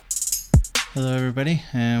Hello, everybody,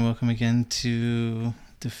 and welcome again to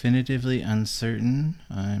Definitively Uncertain.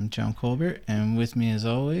 I'm John Colbert, and with me, as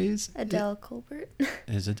always, Adele Colbert.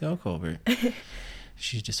 is Adele Colbert.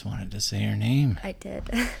 She just wanted to say her name. I did.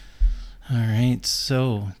 All right,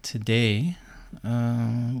 so today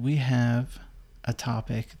we have a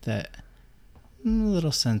topic that I'm a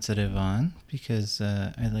little sensitive on because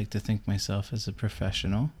I like to think myself as a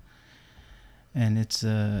professional, and it's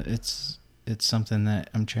something that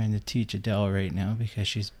I'm trying to teach Adele right now because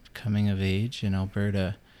she's coming of age in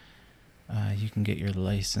Alberta. You can get your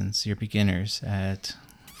license, your beginners, at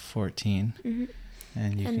 14, Mm-hmm.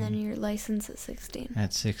 and then your license at 16.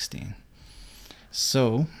 At 16.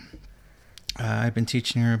 So I've been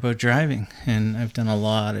teaching her about driving, and I've done a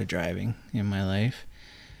lot of driving in my life.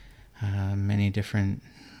 Many different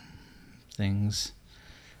things,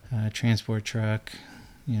 transport truck,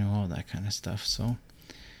 all that kind of stuff. So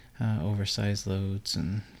oversized loads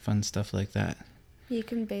and fun stuff like that. You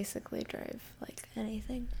can basically drive like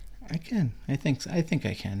anything. I can. I think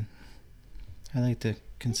I can. I like to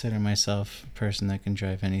consider myself a person that can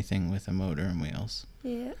drive anything with a motor and wheels.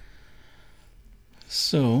 Yeah.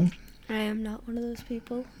 So. I am not one of those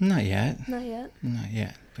people. Not yet. Not yet. Not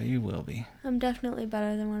yet, but you will be. I'm definitely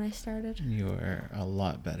better than when I started. You're a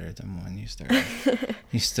lot better than when you started.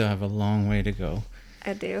 You still have a long way to go.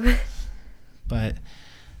 I do. But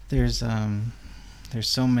there's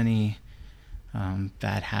so many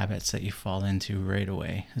bad habits that you fall into right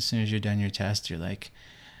away. As soon as you're done your test, you're like,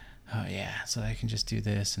 oh yeah, so I can just do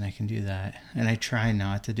this and I can do that. And I try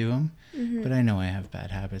not to do them, but I know I have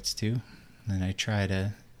bad habits too. And I try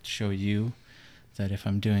to show you that if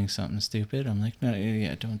I'm doing something stupid, I'm like, no,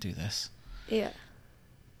 yeah, don't do this. Yeah.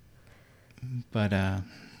 But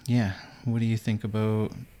yeah, what do you think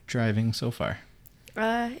about driving so far?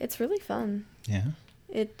 It's really fun. Yeah.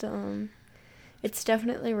 It's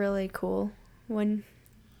definitely really cool when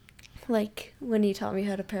you taught me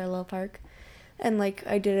how to parallel park, and like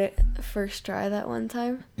I did it first try that one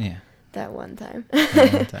time. Yeah. That one time.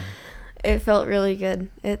 That one time. It felt really good.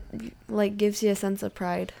 It like gives you a sense of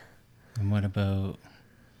pride. And what about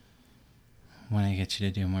when I get you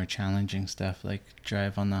to do more challenging stuff, like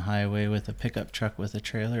drive on the highway with a pickup truck with a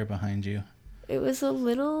trailer behind you? It was a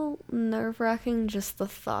little nerve-wracking, just the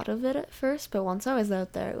thought of it at first, but once I was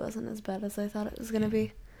out there, it wasn't as bad as I thought it was going to be.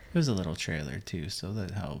 It was a little trailer, too, so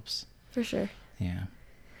that helps. For sure. Yeah.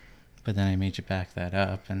 But then I made you back that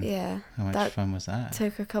up, and yeah, how much fun was that?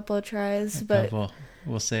 Took a couple of tries, but...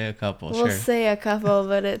 We'll say a couple, We'll sure. say a couple,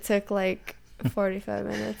 but it took like 45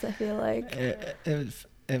 minutes, I feel like.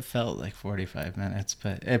 It felt like 45 minutes,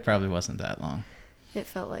 but it probably wasn't that long. It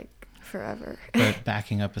felt like forever. But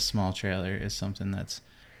backing up a small trailer is something that's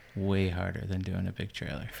way harder than doing a big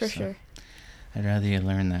trailer. For sure. I'd rather you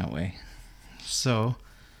learn that way. So,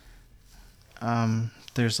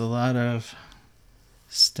 there's a lot of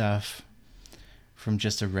stuff from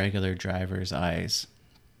just a regular driver's eyes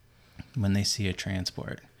when they see a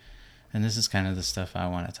transport. And this is kind of the stuff I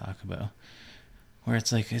want to talk about. Where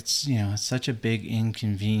it's like, it's such a big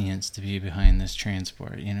inconvenience to be behind this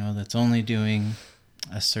transport, that's only doing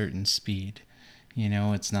a certain speed.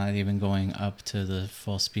 It's not even going up to the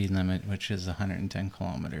full speed limit, which is 110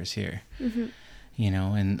 kilometers here. Mm-hmm.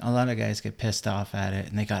 And a lot of guys get pissed off at it,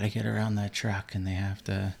 and they got to get around that truck, and they have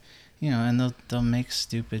to, and they'll make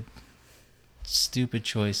stupid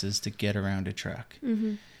choices to get around a truck.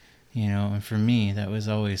 Mm-hmm. And for me, that was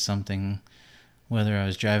always something, whether I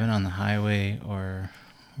was driving on the highway or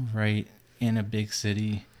right in a big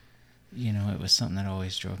city, it was something that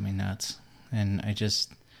always drove me nuts. And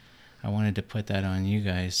I wanted to put that on you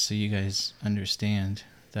guys so you guys understand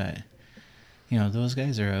that, those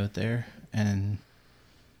guys are out there, and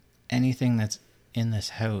anything that's in this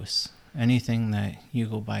house, anything that you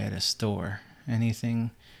go buy at a store,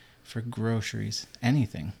 anything for groceries,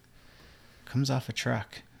 anything comes off a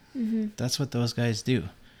truck. Mm-hmm. That's what those guys do.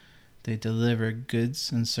 They deliver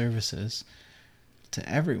goods and services to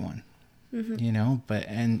everyone,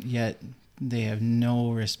 and yet they have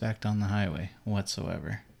no respect on the highway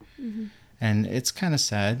whatsoever. Mm-hmm. And it's kind of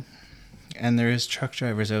sad. And there is truck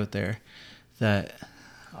drivers out there that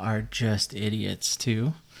are just idiots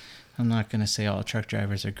too. I'm not going to say all truck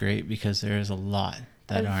drivers are great, because there is a lot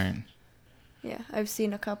that aren't. Yeah, I've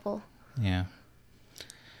seen a couple. Yeah.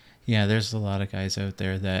 Yeah, there's a lot of guys out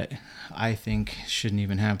there that I think shouldn't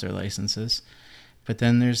even have their licenses. But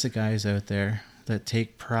then there's the guys out there that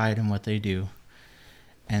take pride in what they do,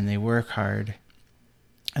 and they work hard,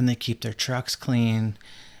 and they keep their trucks clean,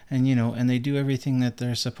 and and they do everything that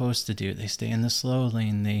they're supposed to do. They stay in the slow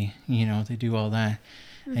lane, they do all that.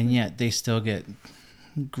 Mm-hmm. And yet they still get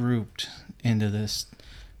grouped into this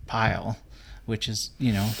pile which is,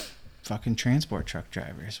 fucking transport truck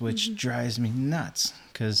drivers, which drives me nuts.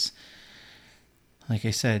 Because, like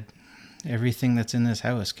I said, everything that's in this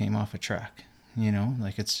house came off a truck.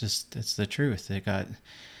 Like it's the truth.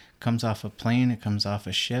 Comes off a plane, it comes off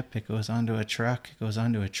a ship, it goes onto a truck, it goes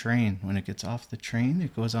onto a train. When it gets off the train,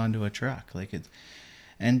 it goes onto a truck. Like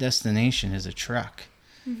end destination is a truck.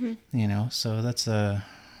 So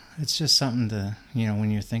it's just something to,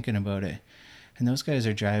 when you're thinking about it. And those guys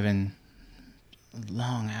are driving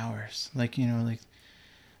long hours. Like,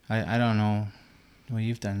 I don't know. Well,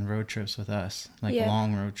 you've done road trips with us, like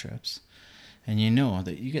long road trips. And you know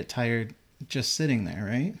that you get tired just sitting there,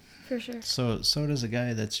 right? For sure. So does a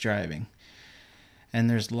guy that's driving. And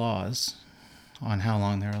there's laws on how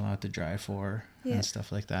long they're allowed to drive for and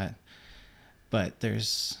stuff like that. But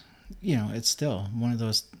there's, it's still one of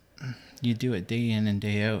those, you do it day in and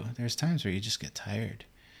day out. There's times where you just get tired.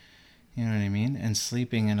 You know what I mean? And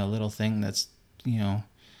sleeping in a little thing that's,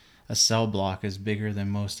 a cell block is bigger than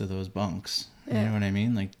most of those bunks. You know what I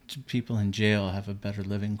mean? Like, people in jail have a better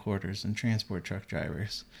living quarters than transport truck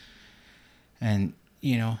drivers. And,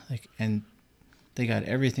 and they got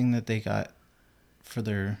everything that they got for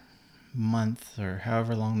their month or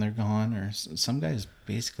however long they're gone. Or some guys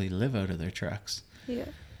basically live out of their trucks. Yeah.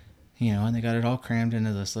 And they got it all crammed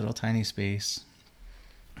into this little tiny space.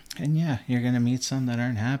 And you're going to meet some that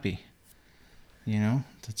aren't happy.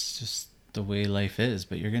 That's just the way life is.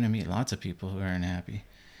 But you're going to meet lots of people who aren't happy.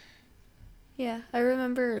 Yeah, I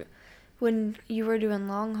remember when you were doing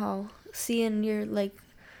long haul, seeing your, like,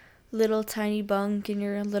 little tiny bunk and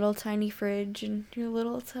your little tiny fridge and your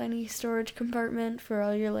little tiny storage compartment for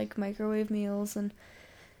all your, like, microwave meals and...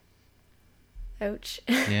 Ouch.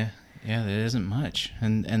 Yeah, there isn't much.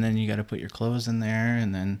 And then you got to put your clothes in there,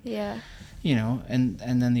 and then... Yeah. And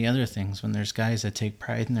then the other things, when there's guys that take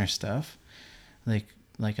pride in their stuff,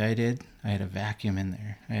 like I did, I had a vacuum in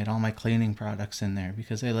there. I had all my cleaning products in there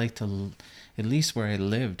because I like to, at least where I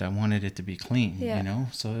lived, I wanted it to be clean,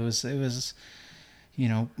 So it was,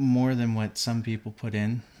 more than what some people put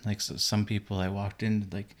in. Like, so some people I walked in,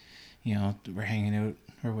 like, we're hanging out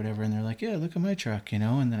or whatever, and they're like, yeah, look at my truck,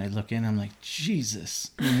 and then I look in, I'm like,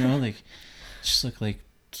 Jesus, like, just look like,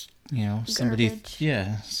 somebody,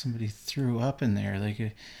 somebody threw up in there,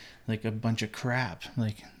 like a bunch of crap,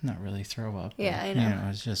 like, not really throw up. Yeah, but, I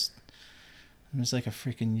know. It was like a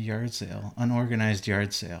freaking yard sale, unorganized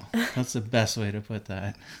yard sale. That's the best way to put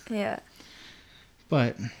that. Yeah.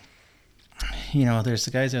 But, there's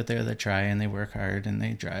the guys out there that try and they work hard and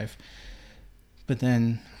they drive. But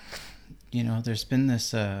then, there's been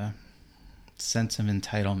this sense of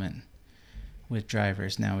entitlement with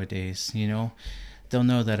drivers nowadays. They'll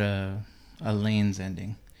know that a lane's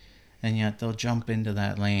ending, and yet they'll jump into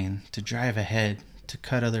that lane to drive ahead to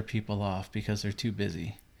cut other people off because they're too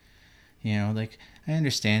busy. Like, I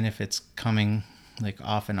understand if it's coming, like,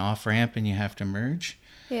 off an off ramp and you have to merge.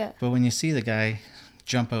 Yeah. But when you see the guy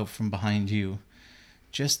jump out from behind you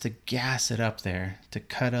just to gas it up there to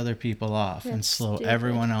cut other people off and slow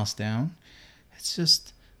everyone else down, it's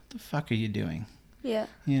just, what the fuck are you doing? Yeah.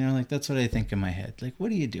 Like, that's what I think in my head. Like,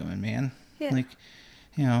 what are you doing, man? Yeah. Like,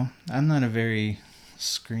 I'm not a very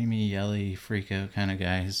screamy, yelly, freak out kind of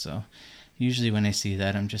guy, so usually when I see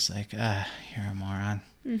that, I'm just like, you're a moron.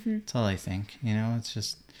 Mm-hmm. That's all I think. It's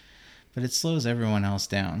just, but it slows everyone else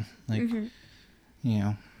down. Like,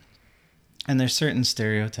 and there's certain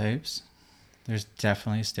stereotypes. There's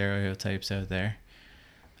definitely stereotypes out there.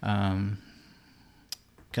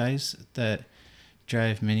 Guys that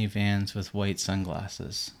drive minivans with white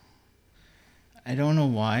sunglasses. I don't know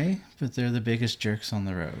why, but they're the biggest jerks on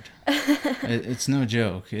the road. It's no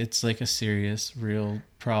joke. It's like a serious, real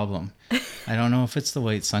problem. I don't know if it's the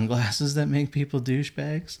white sunglasses that make people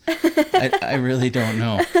douchebags. I really don't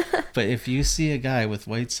know. But if you see a guy with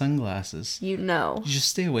white sunglasses, you just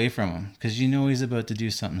stay away from him, because he's about to do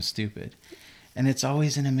something stupid. And it's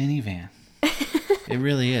always in a minivan. It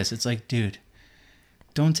really is. It's like, dude,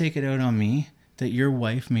 don't take it out on me that your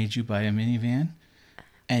wife made you buy a minivan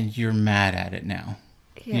and you're mad at it now.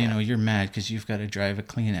 Yeah. You're mad because you've got to drive a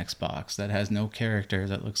Kleenex box that has no character,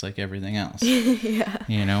 that looks like everything else.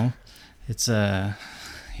 Yeah. It's a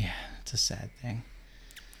sad thing.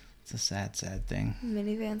 It's a sad thing.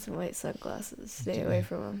 Minivans and white sunglasses. Stay away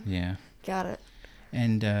from them. Yeah. Got it.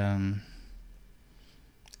 And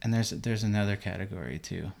there's another category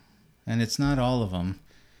too. And it's not all of them,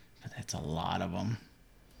 but it's a lot of them.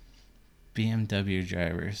 BMW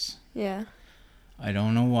drivers. Yeah. I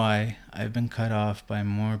don't know why I've been cut off by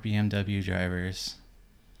more BMW drivers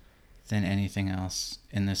than anything else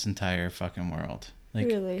in this entire fucking world. Like,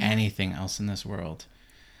 really? Anything else in this world.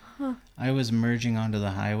 Huh. I was merging onto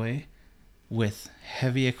the highway with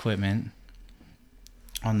heavy equipment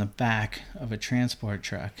on the back of a transport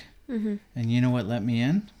truck. Mm-hmm. And you know what let me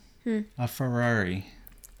in? A Ferrari.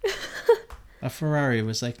 A Ferrari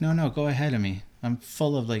was like, no, go ahead of me. I'm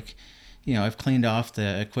full of like, I've cleaned off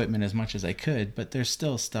the equipment as much as I could, but there's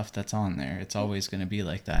still stuff that's on there. It's always going to be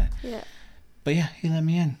like that. Yeah. But yeah, he let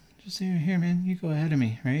me in. Just here, man, you go ahead of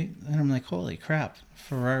me, right? And I'm like, holy crap,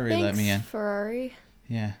 Ferrari let me in. Ferrari.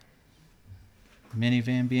 Yeah.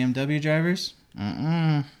 Minivan BMW drivers?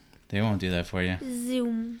 They won't do that for you.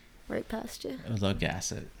 Zoom right past you. They'll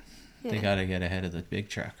gas it. Yeah. They got to get ahead of the big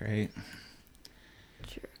truck, right?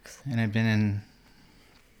 Jerks. And I've been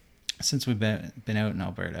since we've been out in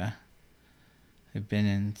Alberta, I've been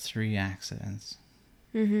in 3 accidents.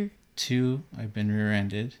 Mm-hmm. 2, I've been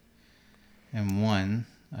rear-ended. And 1,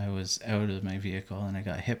 I was out of my vehicle and I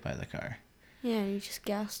got hit by the car. Yeah, you just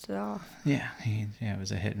gassed it off. Yeah, it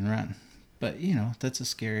was a hit and run. But, that's a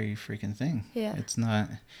scary freaking thing. Yeah. It's not...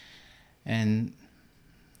 And,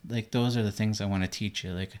 like, those are the things I want to teach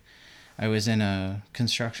you. Like, I was in a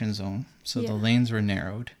construction zone, so the lanes were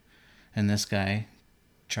narrowed. And this guy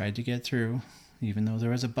tried to get through, even though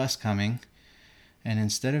there was a bus coming. And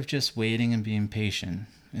instead of just waiting and being patient,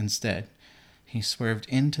 he swerved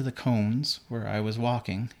into the cones where I was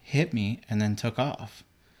walking, hit me, and then took off.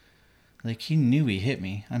 Like, he knew he hit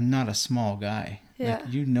me. I'm not a small guy. Yeah.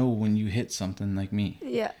 Like, when you hit something like me.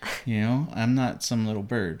 Yeah. I'm not some little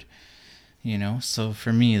bird. So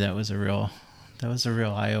for me, that was a real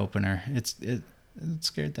eye-opener. It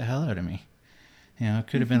scared the hell out of me. It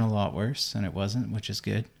could have been a lot worse, and it wasn't, which is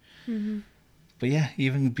good. Mm-hmm. But yeah,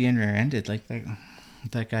 even being rear-ended, like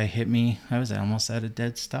that guy hit me. I was almost at a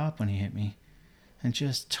dead stop when he hit me. And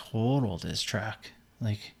just totaled his truck.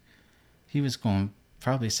 Like, he was going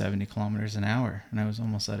probably 70 kilometers an hour, and I was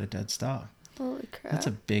almost at a dead stop. Holy crap. That's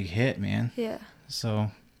a big hit, man. Yeah.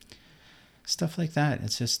 So, stuff like that.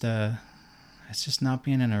 It's just not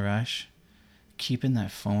being in a rush. Keeping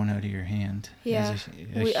that phone out of your hand. Yeah.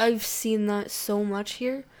 I've seen that so much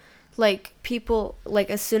here. Like, people, like,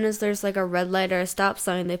 as soon as there's, like, a red light or a stop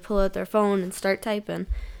sign, they pull out their phone and start typing.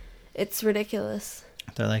 It's ridiculous.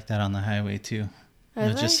 They're like that on the highway, too.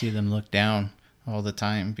 You'll just see them look down all the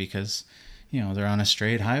time because, they're on a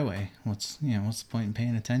straight highway. What's the point in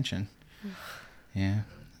paying attention? Yeah.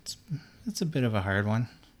 It's a bit of a hard one.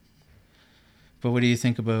 But what do you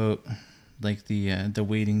think about, like, the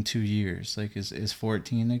waiting 2 years? Like, is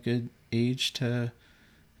 14 a good age to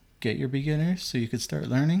get your beginners so you could start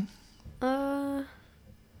learning?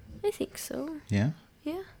 I think so. Yeah?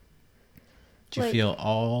 Yeah. Do you feel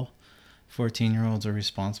all 14-year-olds are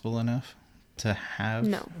responsible enough to have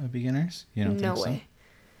beginners? You don't think so? No way.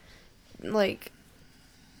 Like,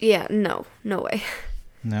 yeah, no way.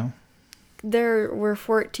 No? There were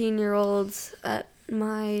 14-year-olds at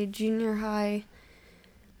my junior high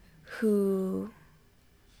who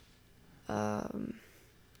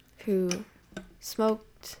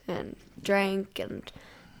smoked and drank and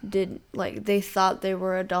they thought they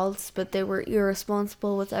were adults, but they were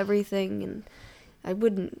irresponsible with everything, and I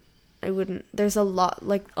wouldn't, there's a lot,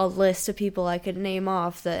 like a list of people I could name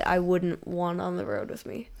off that I wouldn't want on the road with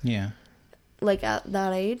me. Yeah. Like at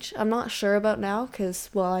that age. I'm not sure about now because,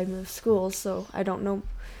 I moved schools, so I don't know,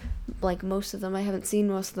 like most of them. I haven't seen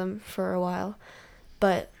most of them for a while.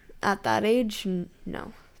 But at that age,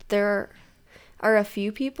 no. There are a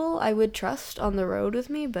few people I would trust on the road with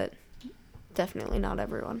me, but definitely not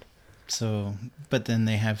everyone. So, but then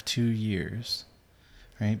they have 2 years,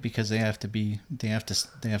 right? Because they have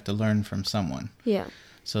to learn from someone. Yeah.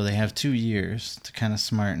 So they have 2 years to kind of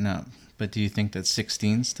smarten up. But do you think that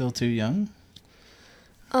 16's still too young?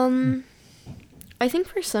 I think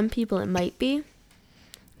for some people it might be.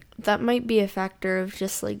 That might be a factor of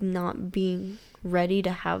just like not being ready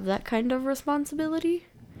to have that kind of responsibility.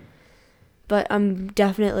 But I'm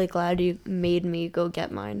definitely glad you made me go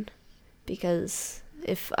get mine. Because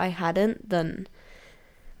if I hadn't, then,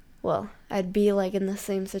 I'd be like in the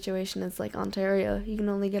same situation as like Ontario. You can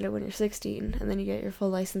only get it when you're 16, and then you get your full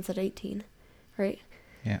license at 18, right?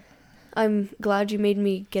 Yeah. I'm glad you made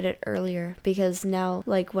me get it earlier, because now,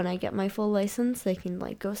 like, when I get my full license, I can,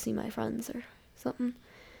 like, go see my friends or something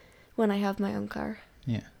when I have my own car.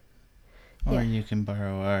 Yeah. Or you can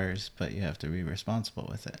borrow ours, but you have to be responsible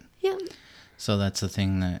with it. Yeah. So that's the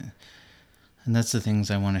thing and that's the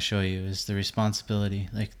things I want to show you is the responsibility.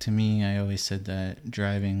 Like, to me, I always said that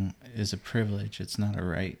driving is a privilege. It's not a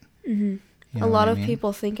right. Mm-hmm. You know a lot of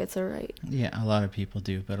people think it's a right. Yeah, a lot of people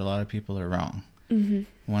do, but a lot of people are wrong.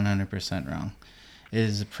 Mm-hmm. 100% wrong. It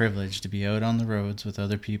is a privilege to be out on the roads with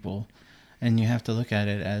other people, and you have to look at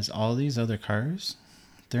it as all these other cars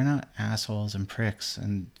they're not assholes and pricks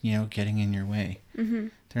and, you know, getting in your way. Mm-hmm.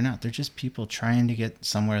 They're not. They're just people trying to get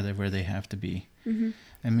somewhere where they have to be. Mm-hmm.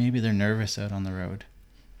 And maybe they're nervous out on the road.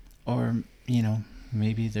 Or, you know,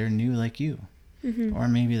 maybe they're new like you. Mm-hmm. Or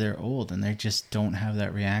maybe they're old and they just don't have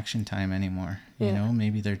that reaction time anymore. You Yeah. know,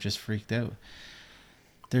 maybe they're just freaked out.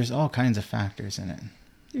 There's all kinds of factors in it.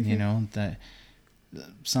 Mm-hmm. You know, that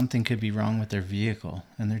something could be wrong with their vehicle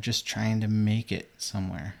and they're just trying to make it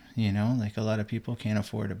somewhere. You know, like a lot of people can't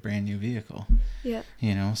afford a brand new vehicle. Yeah.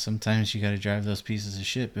 You know, sometimes you got to drive those pieces of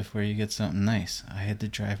shit before you get something nice. I had to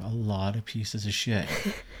drive a lot of pieces of shit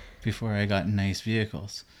before I got nice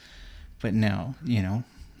vehicles. But now, you know,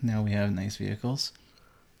 now we have nice vehicles.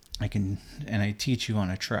 I teach you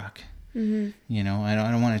on a truck. Mm-hmm. You know, I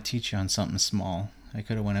don't want to teach you on something small. I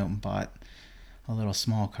could have went out and bought a little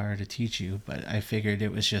small car to teach you, but I figured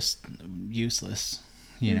it was just useless.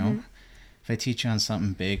 You Mm-hmm. know, if I teach you on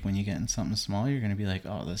something big, when you get in something small, you're going to be like,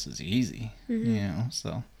 oh, this is easy. Mm-hmm. You know,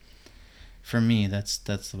 so for me, that's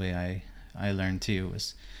the way I learned too,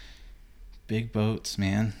 was big boats,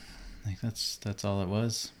 man. Like that's all it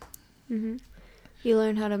was. Mm-hmm. You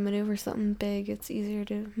learn how to maneuver something big, it's easier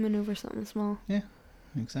to maneuver something small. Yeah,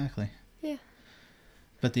 exactly. Yeah.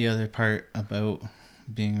 But the other part about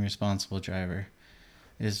being a responsible driver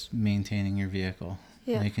is maintaining your vehicle.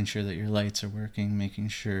 Yeah. Making sure that your lights are working, making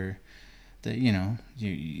sure that, you know,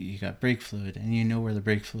 you got brake fluid and you know where the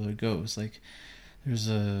brake fluid goes. Like, there's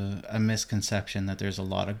a misconception that there's a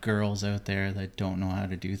lot of girls out there that don't know how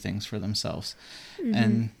to do things for themselves. Mm-hmm.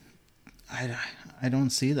 And I don't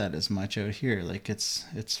see that as much out here. Like, it's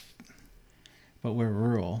but we're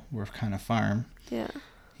rural, we're kind of farm. Yeah.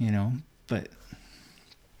 You know, but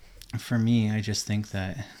for me, I just think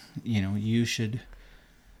that, you know, you should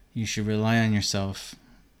rely on yourself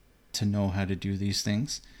to know how to do these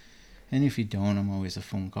things. And if you don't, I'm always a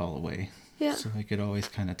phone call away. Yeah. So I could always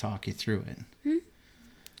kind of talk you through it. Hmm?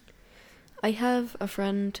 I have a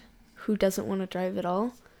friend who doesn't want to drive at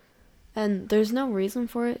all. And there's no reason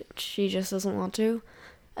for it. She just doesn't want to.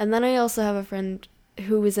 And then I also have a friend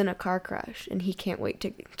who was in a car crash and he can't wait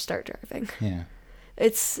to start driving. Yeah.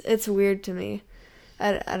 It's weird to me.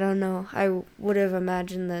 I don't know. I would have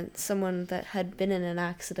imagined that someone that had been in an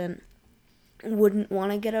accident wouldn't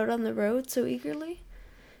want to get out on the road so eagerly.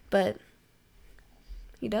 But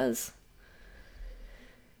he does.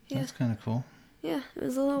 Yeah. That's kind of cool. Yeah, it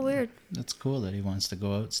was a little weird. That's cool that he wants to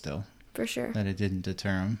go out still. For sure. That it didn't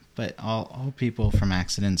deter him. But all people from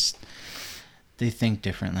accidents, they think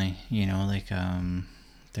differently. You know, like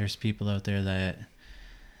there's people out there that,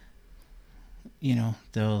 you know,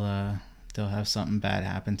 they'll have something bad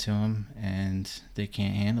happen to them and they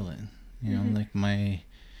can't handle it. You know, Mm-hmm. like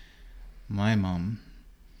my mom,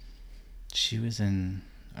 she was in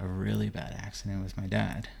a really bad accident with my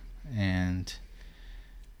dad. And,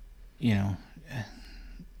 you know,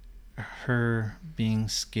 her being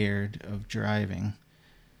scared of driving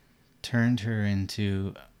turned her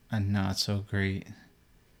into a not so great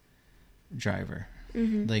driver.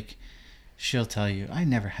 Mm-hmm. Like, she'll tell you, I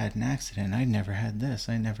never had an accident, I never had this,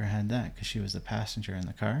 I never had that, because she was the passenger in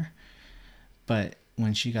the car. But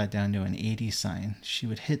when she got down to an 80 sign, she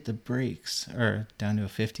would hit the brakes, or down to a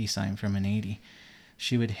 50 sign from an 80,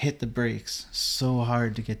 she would hit the brakes so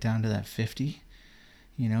hard to get down to that 50,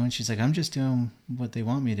 you know, and she's like, I'm just doing what they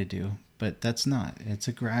want me to do. But that's not. It's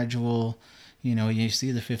a gradual, you know, you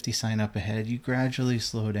see the 50 sign up ahead, you gradually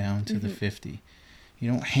slow down to the 50.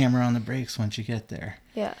 You don't hammer on the brakes once you get there.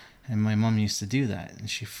 Yeah. And my mom used to do that, and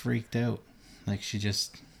she freaked out. Like,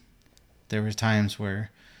 there were times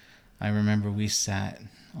where I remember we sat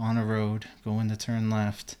on a road going to turn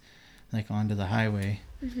left, like onto the highway,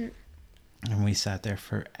 Mm-hmm. and we sat there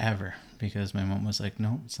forever because my mom was like,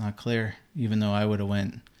 no, it's not clear, even though I would have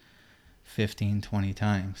went 15, 20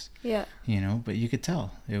 times. Yeah. You know, but you could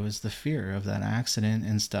tell it was the fear of that accident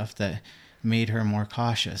and stuff that made her more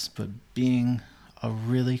cautious. But being a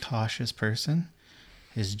really cautious person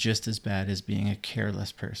is just as bad as being a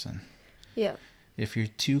careless person. Yeah. If you're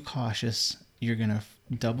too cautious, you're going to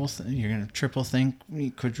you're going to triple think,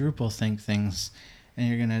 quadruple think things, and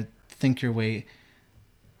you're going to think your way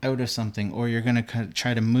out of something, or you're going to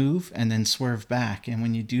try to move and then swerve back. And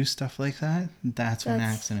when you do stuff like that, that's when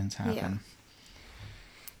accidents happen. Yeah.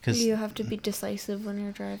 Because You have to be decisive when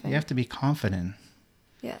you're driving. you have to be confident.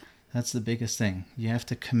 Yeah. That's the biggest thing. You have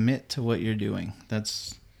to commit to what you're doing.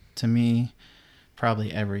 That's, to me,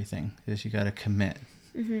 probably everything, is you got to commit.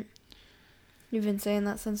 Mm-hmm. You've been saying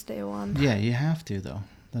that since day one. Yeah, you have to, though.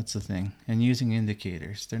 That's the thing. And using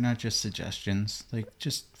indicators. They're not just suggestions. Like,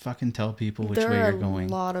 just fucking tell people which way you're going.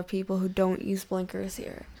 There are a lot of people who don't use blinkers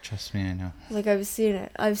here. Trust me, I know. Like, I've seen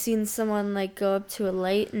it. I've seen someone, like, go up to a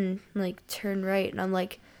light and, like, turn right. And I'm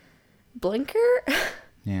like, blinker?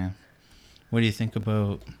 Yeah. What do you think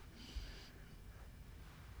about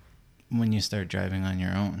when you start driving on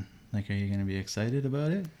your own? Like, are you going to be excited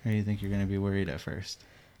about it? Or do you think you're going to be worried at first?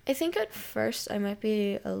 I think at first I might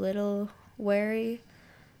be a little wary.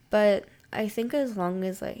 But I think as long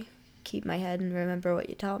as I keep my head and remember what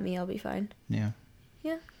you taught me, I'll be fine. Yeah.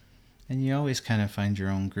 Yeah. And you always kind of find your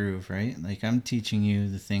own groove, right? Like, I'm teaching you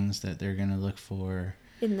the things that they're going to look for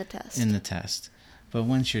in the test. But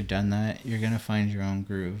once you're done that, you're going to find your own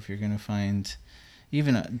groove. You're going to find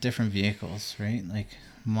even different vehicles, right? Like,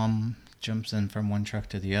 Mom jumps in from one truck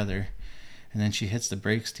to the other, and then she hits the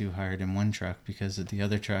brakes too hard in one truck because of the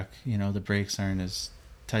other truck, you know, the brakes aren't as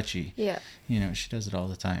touchy. Yeah. You know, she does it all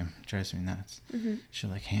the time. It drives me nuts. Mm-hmm.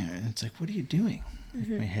 She'll like, hey, it's like, what are you doing?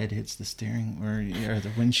 Mm-hmm. My head hits the steering or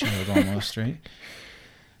the windshield almost, right?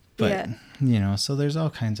 But, yeah. You know, so there's all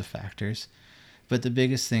kinds of factors. But the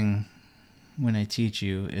biggest thing when I teach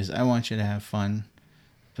you is I want you to have fun,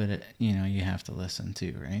 but, you know, you have to listen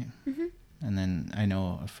too, right? Mm-hmm. And then I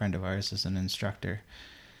know a friend of ours is an instructor,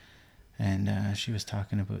 and she was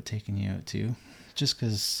talking about taking you out too, just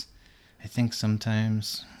because I think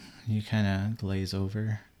sometimes you kind of glaze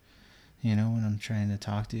over, you know, when I'm trying to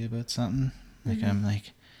talk to you about something. Like, mm-hmm. I'm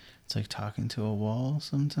like, it's like talking to a wall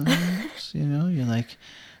sometimes, you know? You're like,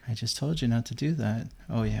 I just told you not to do that.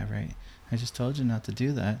 Oh, yeah, right. I just told you not to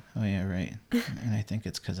do that. Oh, yeah, right. And I think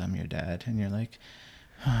it's because I'm your dad. And you're like,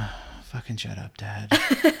 oh, fucking shut up, Dad.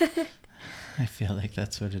 I feel like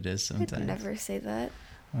that's what it is sometimes. I'd never say that.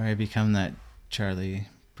 Or I become that Charlie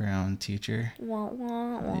Brown teacher. Wah,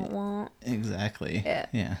 wah, wah, wah. Exactly.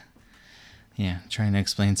 Yeah. Yeah, trying to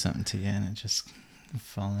explain something to you and it just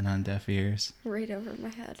falling on deaf ears. Right over my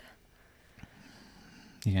head.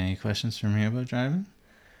 You got any questions for me about driving?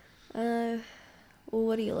 Well,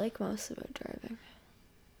 what do you like most about driving?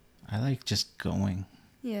 I like just going.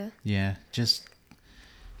 Yeah. Yeah, just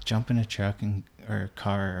jump in a truck or a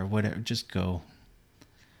car or whatever, just go.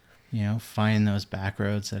 You know, find those back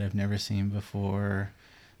roads that I've never seen before.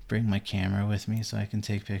 Bring my camera with me so I can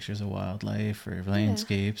take pictures of wildlife or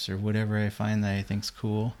landscapes or whatever I find that I think's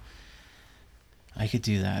cool. I could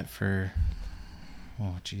do that for,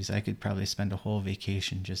 oh geez, I could probably spend a whole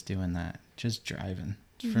vacation just doing that, just driving.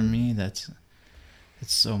 Mm-hmm. For me, it's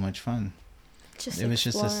so much fun. It was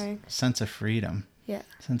exploring. Just a sense of freedom. Yeah.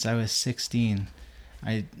 Since I was 16,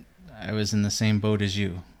 I was in the same boat as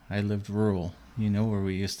you. I lived rural. You know where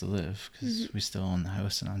we used to live because we still own the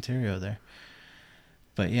house in Ontario there.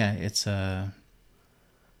 But yeah, it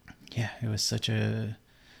was such a,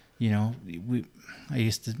 you know,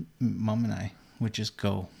 Mom and I would just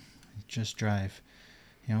go, just drive,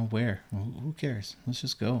 you know, where? Well, who cares? Let's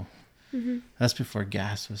just go. Mm-hmm. That's before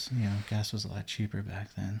gas was a lot cheaper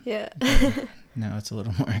back then. Yeah. Now it's a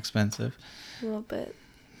little more expensive. A little bit.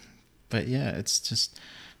 But yeah, it's just,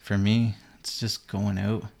 for me, it's just going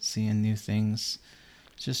out, seeing new things,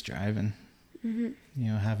 just driving, you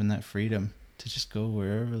know, having that freedom to just go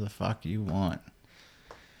wherever the fuck you want.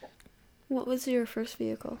 What was your first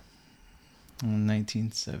vehicle?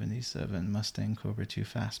 1977 Mustang Cobra 2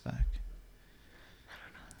 Fastback.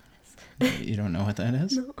 I don't know what that is. You don't know what that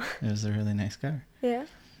is? No. It was a really nice car. Yeah.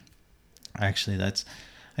 Actually,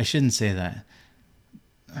 I shouldn't say that.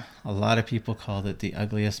 A lot of people called it the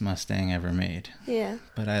ugliest Mustang ever made. Yeah.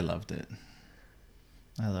 But I loved it.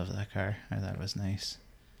 I loved that car. I thought it was nice.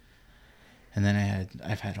 And then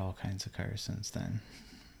I've had all kinds of cars since then.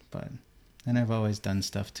 And I've always done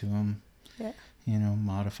stuff to them. Yeah. You know,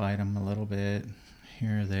 modified them a little bit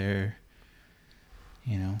here or there.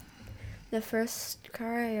 You know. The first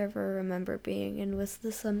car I ever remember being in was the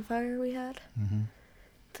Sunfire we had. Mm-hmm.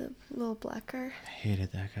 The little black car. I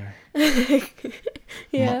hated that car.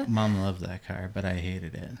 Yeah. Mom loved that car, but I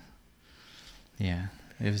hated it. Yeah.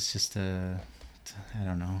 It was just I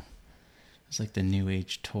don't know. It was like the New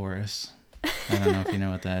Age Taurus. I don't know if you know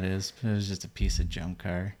what that is, but it was just a piece of junk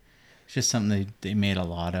car. It's just something they made a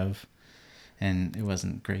lot of, and it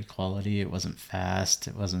wasn't great quality. It wasn't fast.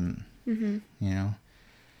 It wasn't, you know.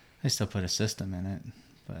 I still put a system in it,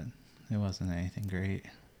 but it wasn't anything great.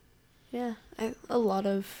 Yeah, a lot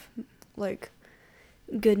of, like,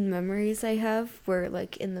 good memories I have were,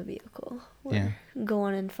 like, in the vehicle. Yeah.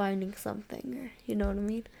 Going and finding something, or, you know what I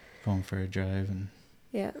mean? Going for a drive and...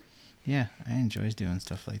 Yeah. Yeah, I enjoy doing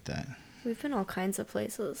stuff like that. We've been all kinds of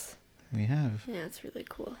places. We have. Yeah, it's really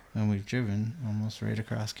cool. And we've driven almost right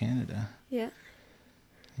across Canada. Yeah.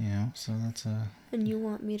 You know, so that's a... And you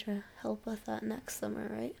want me to help with that next summer,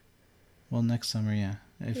 right? Well, next summer, yeah.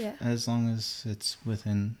 Yeah. As long as it's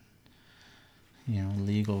within, you know,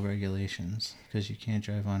 legal regulations. Because you can't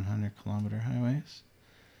drive on 100-kilometer highways.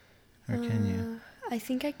 Or can you? I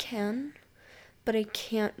think I can, but I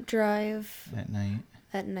can't drive At night?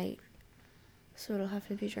 at night. So it'll have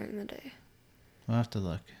to be during the day. We'll have to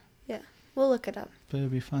look. Yeah, we'll look it up. But it'll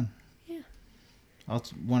be fun. Yeah.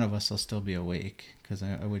 One of us will still be awake. Because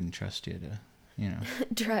I wouldn't trust you to, you know.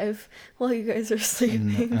 Drive while you guys are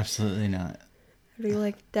sleeping. No, absolutely not. I'd be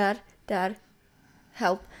like, Dad,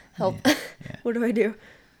 help. Yeah. What do I do?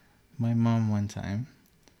 My mom and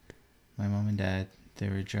dad, they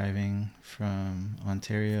were driving from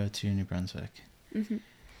Ontario to New Brunswick. Mm-hmm.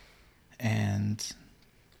 And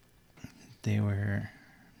they were...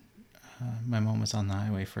 my mom was on the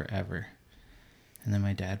highway forever. And then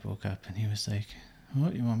my dad woke up and he was like, "Oh,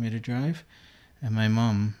 you want me to drive?" And my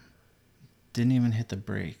mom didn't even hit the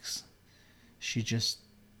brakes. She just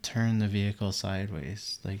turned the vehicle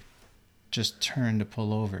sideways. Like, just turned to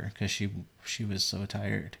pull over because she was so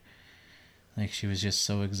tired. Like, she was just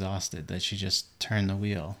so exhausted that she just turned the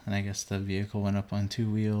wheel. And I guess the vehicle went up on 2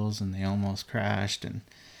 wheels and they almost crashed. And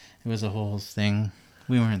it was a whole thing.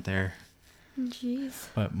 We weren't there. Jeez.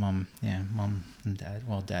 But mom and dad,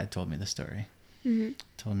 well, dad told me the story. Mm-hmm.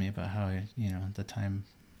 Told me about how, you know, the time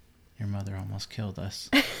your mother almost killed us.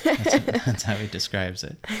 That's how he describes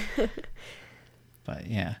it. But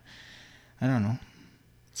yeah, I don't know.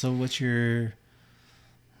 So what's your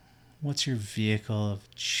vehicle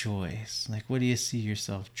of choice? Like, what do you see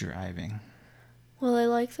yourself driving? Well, I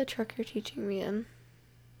like the truck you're teaching me in.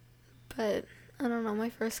 But, I don't know, my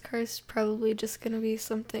first car is probably just going to be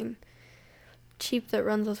something cheap that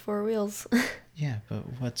runs with 4 wheels. Yeah, but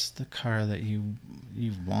what's the car that you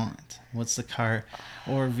want? What's the car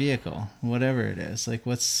or vehicle, whatever it is? Like,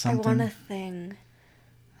 what's something? I want a thing.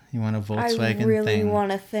 You want a Volkswagen thing? I really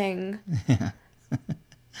want a thing. Yeah.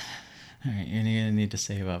 All right, you're gonna need to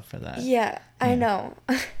save up for that. Yeah, I know.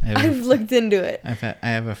 I've looked into it. I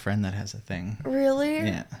have a friend that has a thing. Really?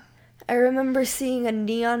 Yeah. I remember seeing a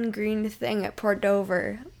neon green thing at Port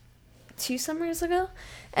Dover 2 summers ago,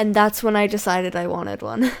 and that's when I decided I wanted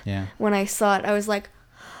one. Yeah. When I saw it, I was like,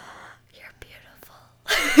 oh, "You're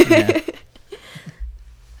beautiful." Yeah.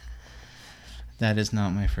 That is not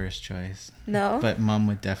my first choice. No? But Mom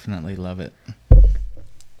would definitely love it.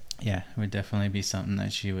 Yeah, it would definitely be something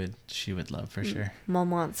that she would love for sure.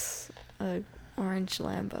 Mom wants a orange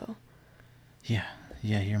Lambo. Yeah,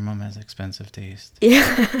 your mom has expensive taste.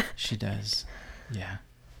 Yeah. She does. Yeah.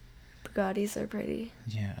 Bugattis are pretty.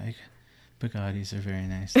 Yeah, Bugattis are very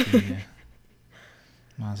nice too. Yeah.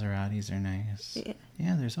 Maseratis are nice. Yeah.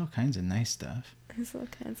 Yeah, there's all kinds of nice stuff. There's all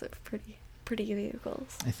kinds of pretty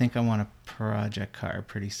vehicles. I think I want a project car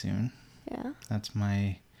pretty soon. Yeah. That's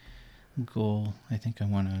my goal. I think I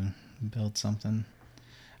want to build something.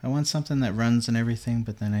 I want something that runs and everything,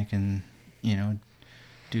 but then I can,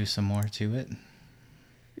 do some more to it.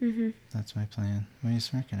 Mhm. That's my plan. What are you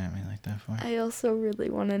smirking at me like that for? I also really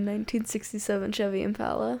want a 1967 Chevy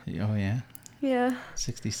Impala. Oh yeah. Yeah.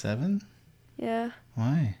 67? Yeah.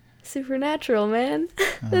 Why? Supernatural, man.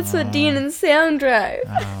 That's what Dean and Sam drive.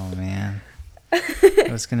 Oh man. I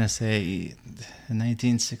was gonna say, a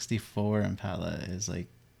 1964 Impala is like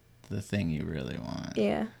the thing you really want.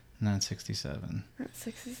 Yeah. Not 67. Not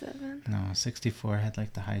 67. No, 64 had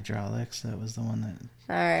like the hydraulics. That was the one that.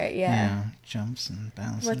 All right. Yeah. Jumps and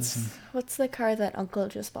bounces. What's the car that Uncle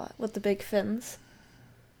just bought with the big fins?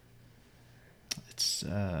 It's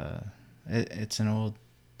it's an old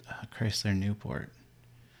Chrysler Newport.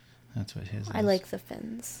 That's what his is. I like the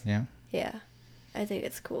fins. Yeah? Yeah. I think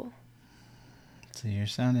it's cool. So you're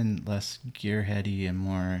sounding less gearheady and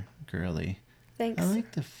more girly. Thanks. I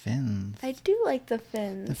like the fins. I do like the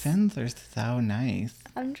fins. The fins are so nice.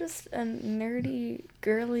 I'm just a nerdy,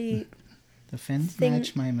 girly... The fins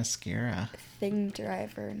match my mascara. Thing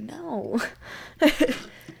driver. No.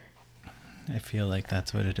 I feel like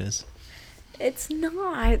that's what it is. It's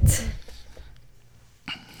not.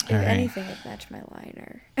 If anything, would match my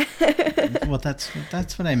liner. Well, that's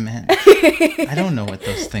what I meant. I don't know what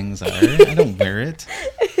those things are. I don't wear it.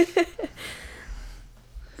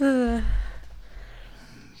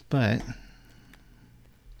 But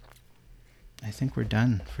I think we're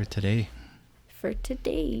done for today. For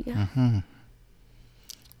today. Mm-hmm.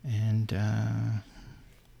 And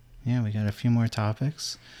we got a few more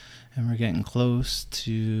topics, and we're getting close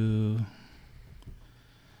to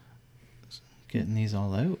getting these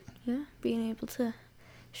all out. Yeah, being able to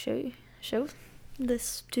show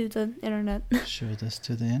this to the internet. Show this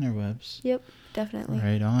to the interwebs. Yep, definitely.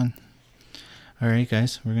 Right on. All right,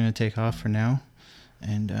 guys, we're going to take off for now.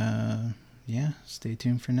 And yeah, stay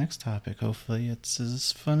tuned for next topic. Hopefully it's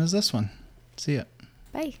as fun as this one. See ya.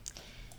 Bye.